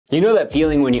You know that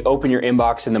feeling when you open your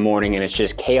inbox in the morning and it's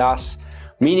just chaos?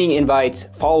 Meeting invites,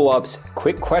 follow-ups,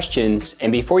 quick questions, and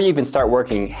before you even start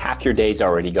working, half your day's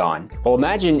already gone. Well,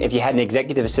 imagine if you had an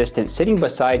executive assistant sitting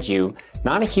beside you,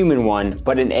 not a human one,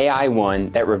 but an AI one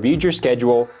that reviewed your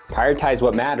schedule, prioritized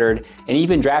what mattered, and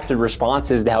even drafted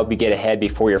responses to help you get ahead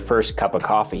before your first cup of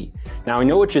coffee. Now, I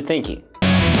know what you're thinking.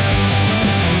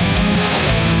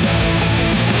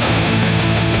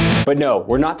 But no,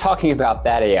 we're not talking about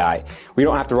that AI. We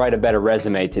don't have to write a better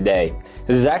resume today.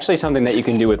 This is actually something that you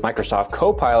can do with Microsoft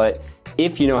Copilot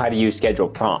if you know how to use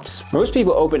scheduled prompts. Most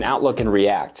people open Outlook and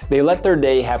react. They let their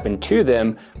day happen to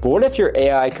them, but what if your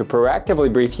AI could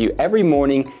proactively brief you every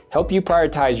morning, help you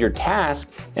prioritize your task,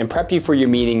 and prep you for your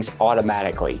meetings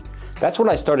automatically? That's what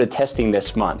I started testing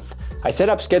this month. I set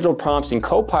up scheduled prompts in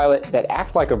Copilot that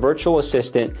act like a virtual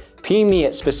assistant, pinging me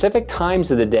at specific times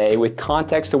of the day with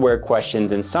context-aware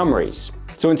questions and summaries.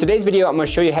 So in today's video, I'm going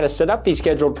to show you how to set up these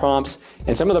scheduled prompts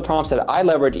and some of the prompts that I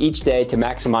leverage each day to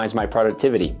maximize my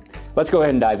productivity. Let's go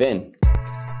ahead and dive in.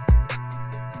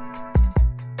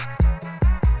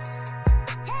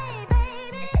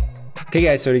 Okay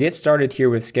guys, so to get started here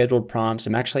with scheduled prompts,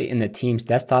 I'm actually in the Teams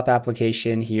desktop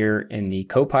application here in the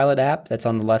Copilot app that's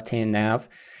on the left-hand nav.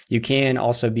 You can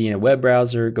also be in a web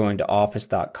browser going to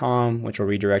office.com, which will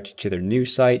redirect you to their new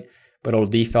site, but it'll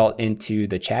default into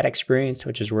the chat experience,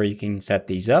 which is where you can set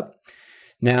these up.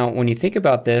 Now, when you think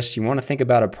about this, you want to think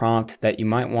about a prompt that you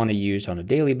might want to use on a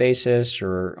daily basis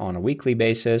or on a weekly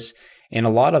basis. And a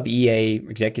lot of EA,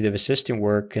 executive assistant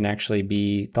work, can actually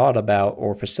be thought about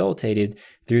or facilitated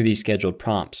through these scheduled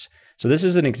prompts. So this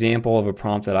is an example of a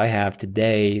prompt that I have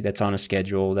today that's on a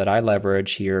schedule that I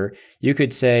leverage here. You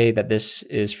could say that this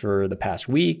is for the past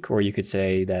week, or you could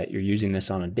say that you're using this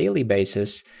on a daily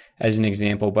basis as an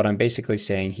example, but I'm basically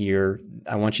saying here,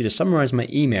 I want you to summarize my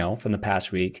email from the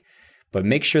past week, but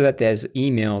make sure that those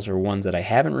emails are ones that I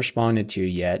haven't responded to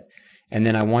yet. And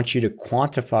then I want you to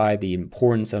quantify the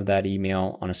importance of that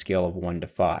email on a scale of 1 to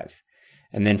 5.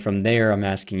 And then from there, I'm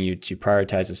asking you to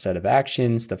prioritize a set of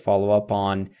actions to follow up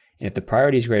on. And if the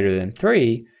priority is greater than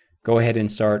 3, go ahead and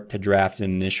start to draft an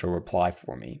initial reply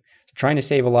for me. So trying to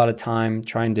save a lot of time,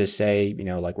 trying to say,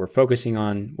 like we're focusing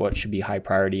on what should be high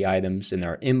priority items in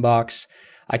our inbox.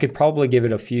 I could probably give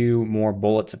it a few more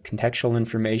bullets of contextual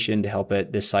information to help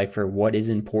it decipher what is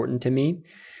important to me,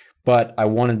 but I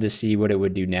wanted to see what it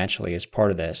would do naturally as part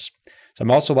of this. So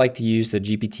I'm also like to use the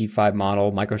GPT-5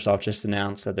 model. Microsoft just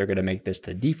announced that they're going to make this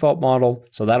the default model,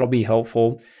 so that'll be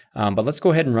helpful. But let's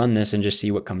go ahead and run this and just see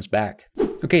what comes back.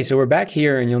 Okay, so we're back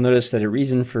here, and you'll notice that it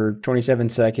reasoned for 27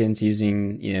 seconds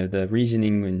using the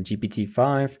reasoning in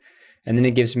GPT-5, and then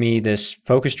it gives me this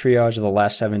focus triage of the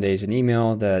last 7 days in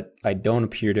email that I don't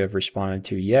appear to have responded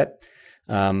to yet.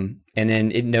 And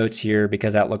then it notes here,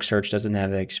 because Outlook Search doesn't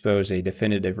have expose a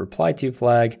definitive reply to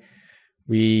flag,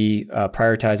 we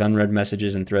prioritize unread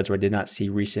messages and threads where I did not see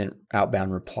recent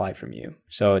outbound reply from you.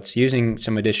 So it's using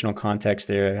some additional context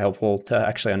there, helpful to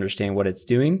actually understand what it's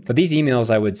doing. But these emails,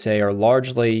 I would say, are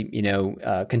largely,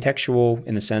 contextual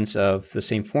in the sense of the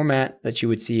same format that you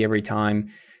would see every time.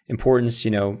 Importance,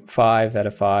 5 out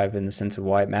of 5 in the sense of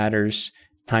why it matters.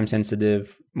 Time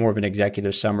sensitive, more of an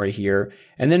executive summary here.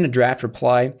 And then a draft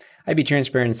reply. I'd be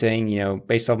transparent in saying,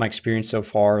 based on my experience so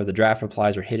far, the draft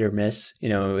replies are hit or miss,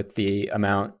 with the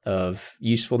amount of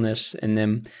usefulness in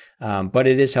them. But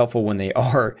it is helpful when they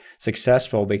are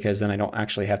successful, because then I don't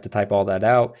actually have to type all that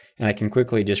out and I can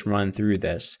quickly just run through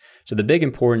this. So the big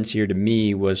importance here to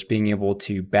me was being able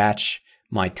to batch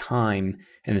my time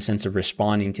in the sense of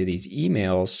responding to these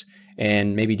emails,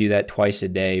 and maybe do that twice a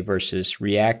day versus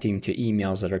reacting to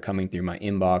emails that are coming through my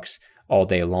inbox all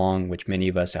day long, which many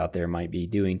of us out there might be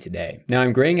doing today. Now,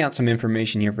 I'm graying out some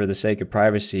information here for the sake of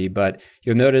privacy, but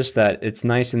you'll notice that it's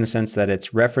nice in the sense that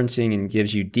it's referencing and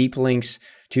gives you deep links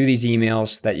to these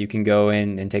emails that you can go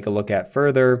in and take a look at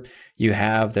further. You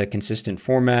have the consistent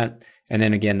format, and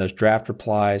then again, those draft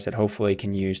replies that hopefully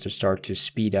can use to start to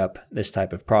speed up this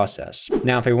type of process.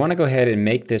 Now, if I want to go ahead and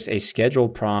make this a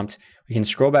scheduled prompt, we can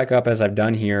scroll back up as I've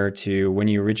done here to when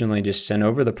you originally just sent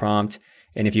over the prompt.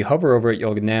 And if you hover over it,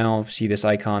 you'll now see this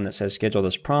icon that says schedule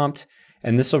this prompt.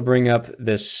 And this will bring up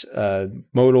this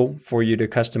modal for you to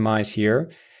customize here.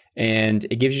 And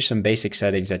it gives you some basic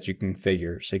settings that you can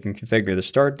configure. So you can configure the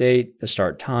start date, the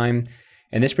start time.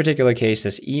 In this particular case,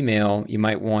 this email, you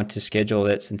might want to schedule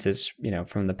it, since it's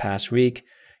from the past week,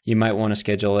 you might want to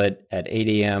schedule it at 8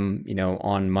 a.m.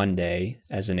 On Monday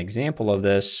as an example of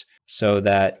this, so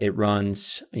that it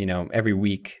runs every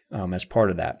week as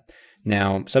part of that.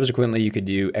 Now, subsequently, you could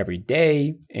do every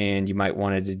day, and you might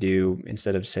want it to do,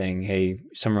 instead of saying, hey,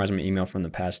 summarize my email from the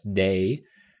past day,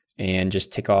 and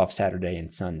just tick off Saturday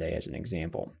and Sunday as an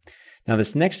example. Now,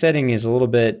 this next setting is a little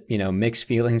bit, mixed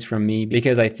feelings from me,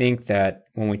 because I think that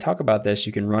when we talk about this,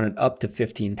 you can run it up to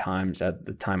 15 times at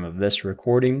the time of this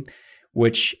recording,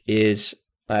 which is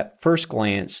at first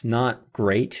glance not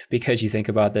great, because you think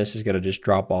about this is going to just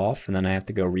drop off and then I have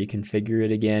to go reconfigure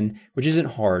it again, which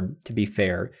isn't hard, to be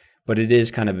fair, but it is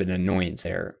kind of an annoyance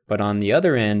there. But on the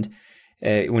other end,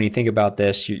 when you think about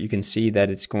this, you can see that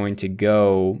it's going to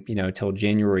go, till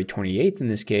January 28th in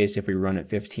this case, if we run it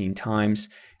 15 times.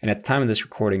 And at the time of this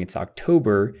recording, it's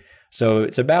October. So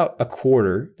it's about a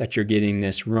quarter that you're getting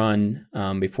this run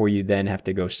before you then have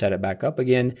to go set it back up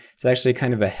again. It's actually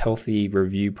kind of a healthy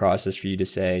review process for you to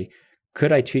say,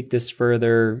 could I tweak this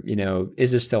further?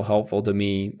 Is this still helpful to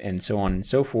me? And so on and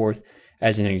so forth,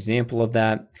 as an example of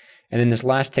that. And then this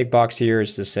last tick box here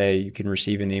is to say you can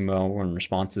receive an email when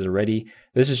responses are ready.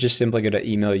 This is just simply going to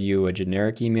email you a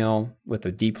generic email with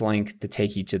a deep link to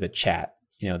take you to the chat,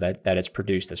 that it's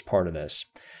produced as part of this.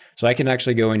 So I can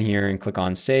actually go in here and click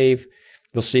on save.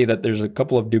 You'll see that there's a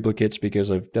couple of duplicates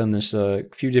because I've done this a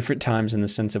few different times in the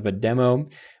sense of a demo,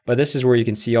 but this is where you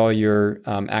can see all your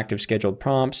active scheduled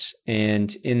prompts.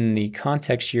 And in the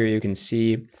context here, you can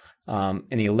see in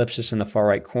the ellipsis in the far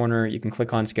right corner, you can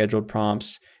click on scheduled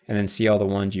prompts and then see all the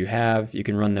ones you have. You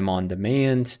can run them on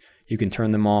demand, you can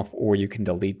turn them off, or you can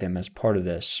delete them as part of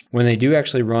this. When they do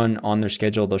actually run on their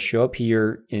schedule, they'll show up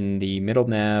here in the middle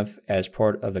nav as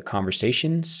part of the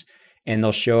conversations, and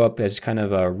they'll show up as kind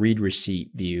of a read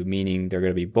receipt view, meaning they're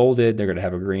going to be bolded, they're going to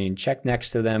have a green check next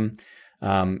to them,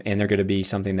 and they're going to be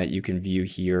something that you can view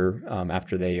here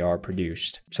after they are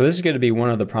produced. So this is going to be one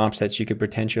of the prompts that you could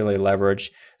potentially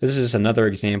leverage. This is another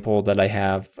example that I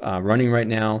have running right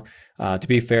now. To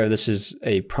be fair, this is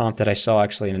a prompt that I saw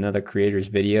actually in another creator's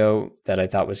video that I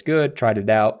thought was good, tried it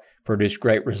out, produced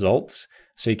great results.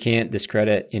 So you can't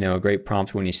discredit, a great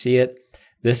prompt when you see it.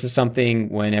 This is something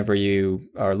whenever you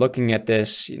are looking at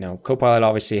this, Copilot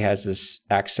obviously has this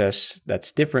access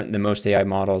that's different than most AI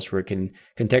models, where it can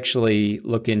contextually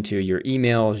look into your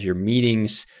emails, your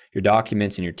meetings, your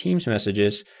documents, and your Teams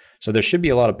messages. So there should be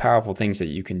a lot of powerful things that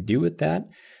you can do with that.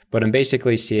 But I'm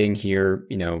basically seeing here,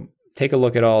 take a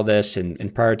look at all this and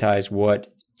prioritize what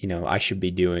I should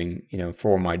be doing,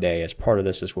 for my day as part of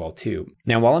this as well too.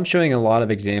 Now, while I'm showing a lot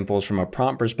of examples from a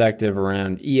prompt perspective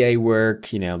around EA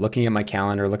work, looking at my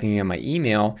calendar, looking at my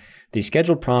email, these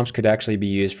scheduled prompts could actually be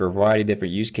used for a variety of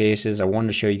different use cases. I wanted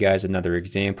to show you guys another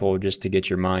example just to get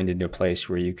your mind into a place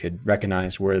where you could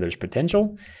recognize where there's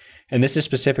potential. And this is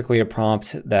specifically a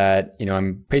prompt that,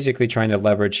 I'm basically trying to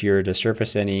leverage here to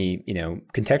surface any,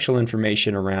 contextual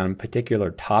information around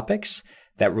particular topics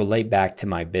that relate back to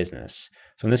my business.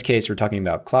 So in this case, we're talking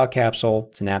about Cloud Capsule.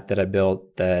 It's an app that I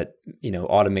built that,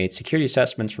 automates security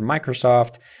assessments for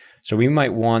Microsoft. So we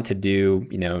might want to do,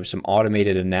 some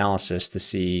automated analysis to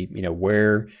see,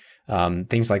 where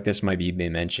things like this might be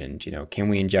mentioned. Can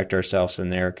we inject ourselves in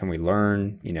there? Can we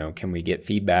learn? Can we get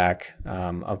feedback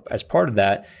as part of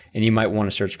that? And you might want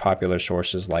to search popular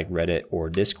sources like Reddit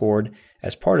or Discord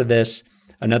as part of this.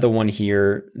 Another one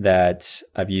here that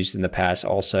I've used in the past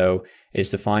also is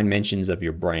to find mentions of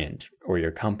your brand or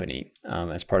your company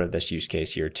as part of this use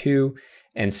case here too.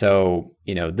 And so,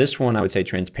 this one I would say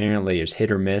transparently is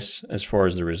hit or miss as far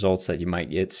as the results that you might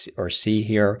get or see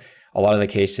here. A lot of the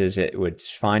cases it would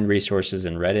find resources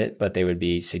in Reddit, but they would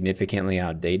be significantly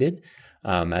outdated.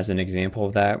 As an example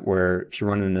of that, where if you're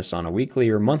running this on a weekly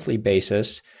or monthly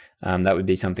basis, that would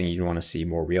be something you'd want to see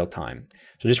more real time.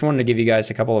 So just wanted to give you guys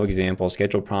a couple of examples.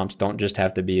 Scheduled prompts don't just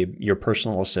have to be your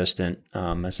personal assistant.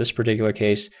 As this particular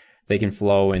case, they can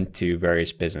flow into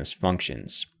various business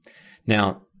functions.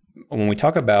 Now, when we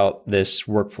talk about this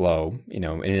workflow, in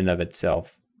and of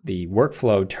itself, the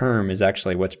workflow term is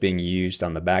actually what's being used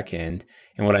on the back end.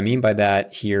 And what I mean by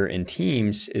that here in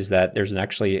Teams is that there's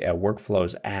actually a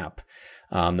workflows app.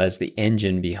 That's the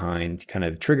engine behind kind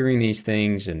of triggering these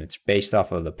things, and it's based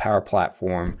off of the Power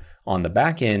Platform on the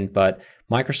back end. But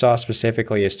Microsoft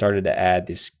specifically has started to add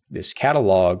this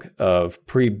catalog of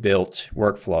pre-built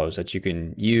workflows that you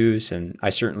can use, and I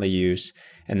certainly use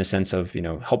in the sense of,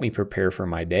 help me prepare for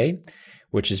my day,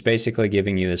 which is basically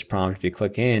giving you this prompt. If you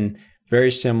click in,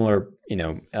 very similar,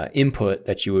 input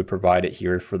that you would provide it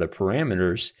here for the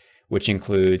parameters, which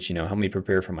includes, help me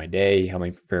prepare for my day, help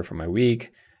me prepare for my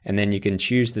week. And then you can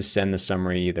choose to send the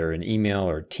summary either an email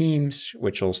or Teams,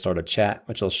 which will start a chat,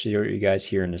 which I'll show you guys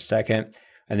here in a second.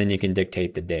 And then you can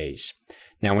dictate the days.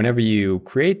 Now, whenever you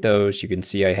create those, you can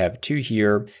see I have two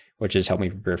here, which is help me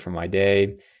prepare for my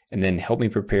day, and then help me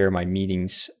prepare my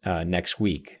meetings next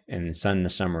week, and send the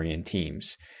summary in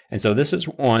Teams. And so this is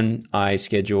one I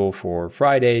schedule for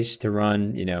Fridays to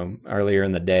run, earlier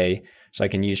in the day. So I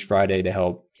can use Friday to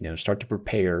help, start to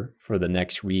prepare for the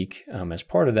next week as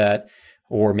part of that,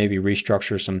 or maybe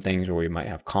restructure some things where we might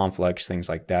have conflicts, things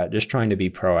like that. Just trying to be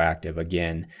proactive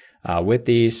again with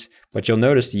these. But you'll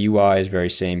notice the UI is very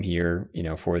same here,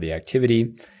 for the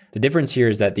activity. The difference here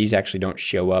is that these actually don't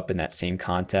show up in that same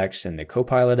context in the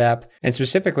Copilot app. And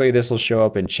specifically, this will show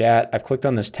up in chat. I've clicked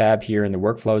on this tab here in the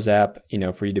Workflows app,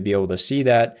 for you to be able to see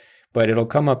that. But it'll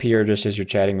come up here just as you're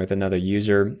chatting with another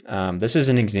user. This is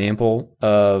an example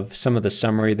of some of the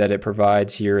summary that it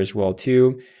provides here as well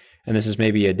too. And this is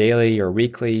maybe a daily or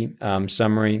weekly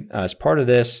summary as part of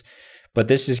this. But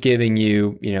this is giving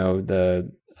you, the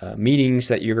meetings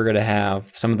that you're going to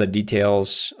have, some of the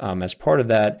details as part of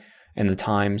that, and the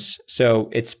times. So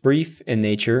it's brief in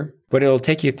nature, but it'll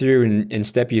take you through and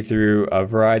step you through a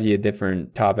variety of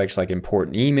different topics like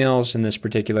important emails in this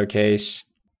particular case,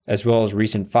 as well as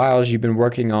recent files you've been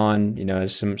working on,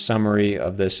 as some summary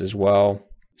of this as well.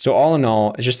 So all in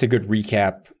all, it's just a good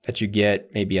recap that you get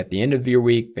maybe at the end of your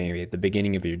week, maybe at the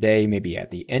beginning of your day, maybe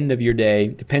at the end of your day.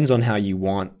 Depends on how you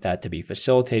want that to be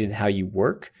facilitated, how you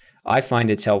work. I find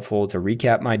it's helpful to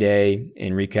recap my day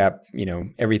and recap,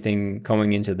 everything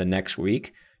going into the next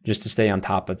week, just to stay on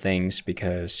top of things,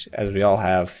 because as we all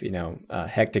have,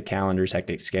 hectic calendars,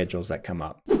 hectic schedules that come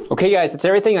up. Okay guys, that's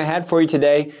everything I had for you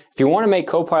today. If you want to make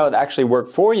Copilot actually work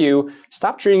for you,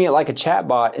 stop treating it like a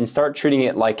chatbot and start treating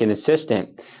it like an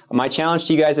assistant. My challenge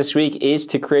to you guys this week is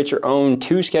to create your own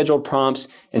 2 scheduled prompts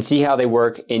and see how they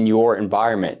work in your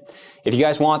environment. If you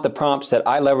guys want the prompts that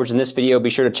I leverage in this video,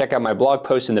 be sure to check out my blog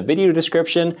post in the video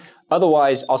description.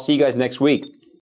 Otherwise, I'll see you guys next week.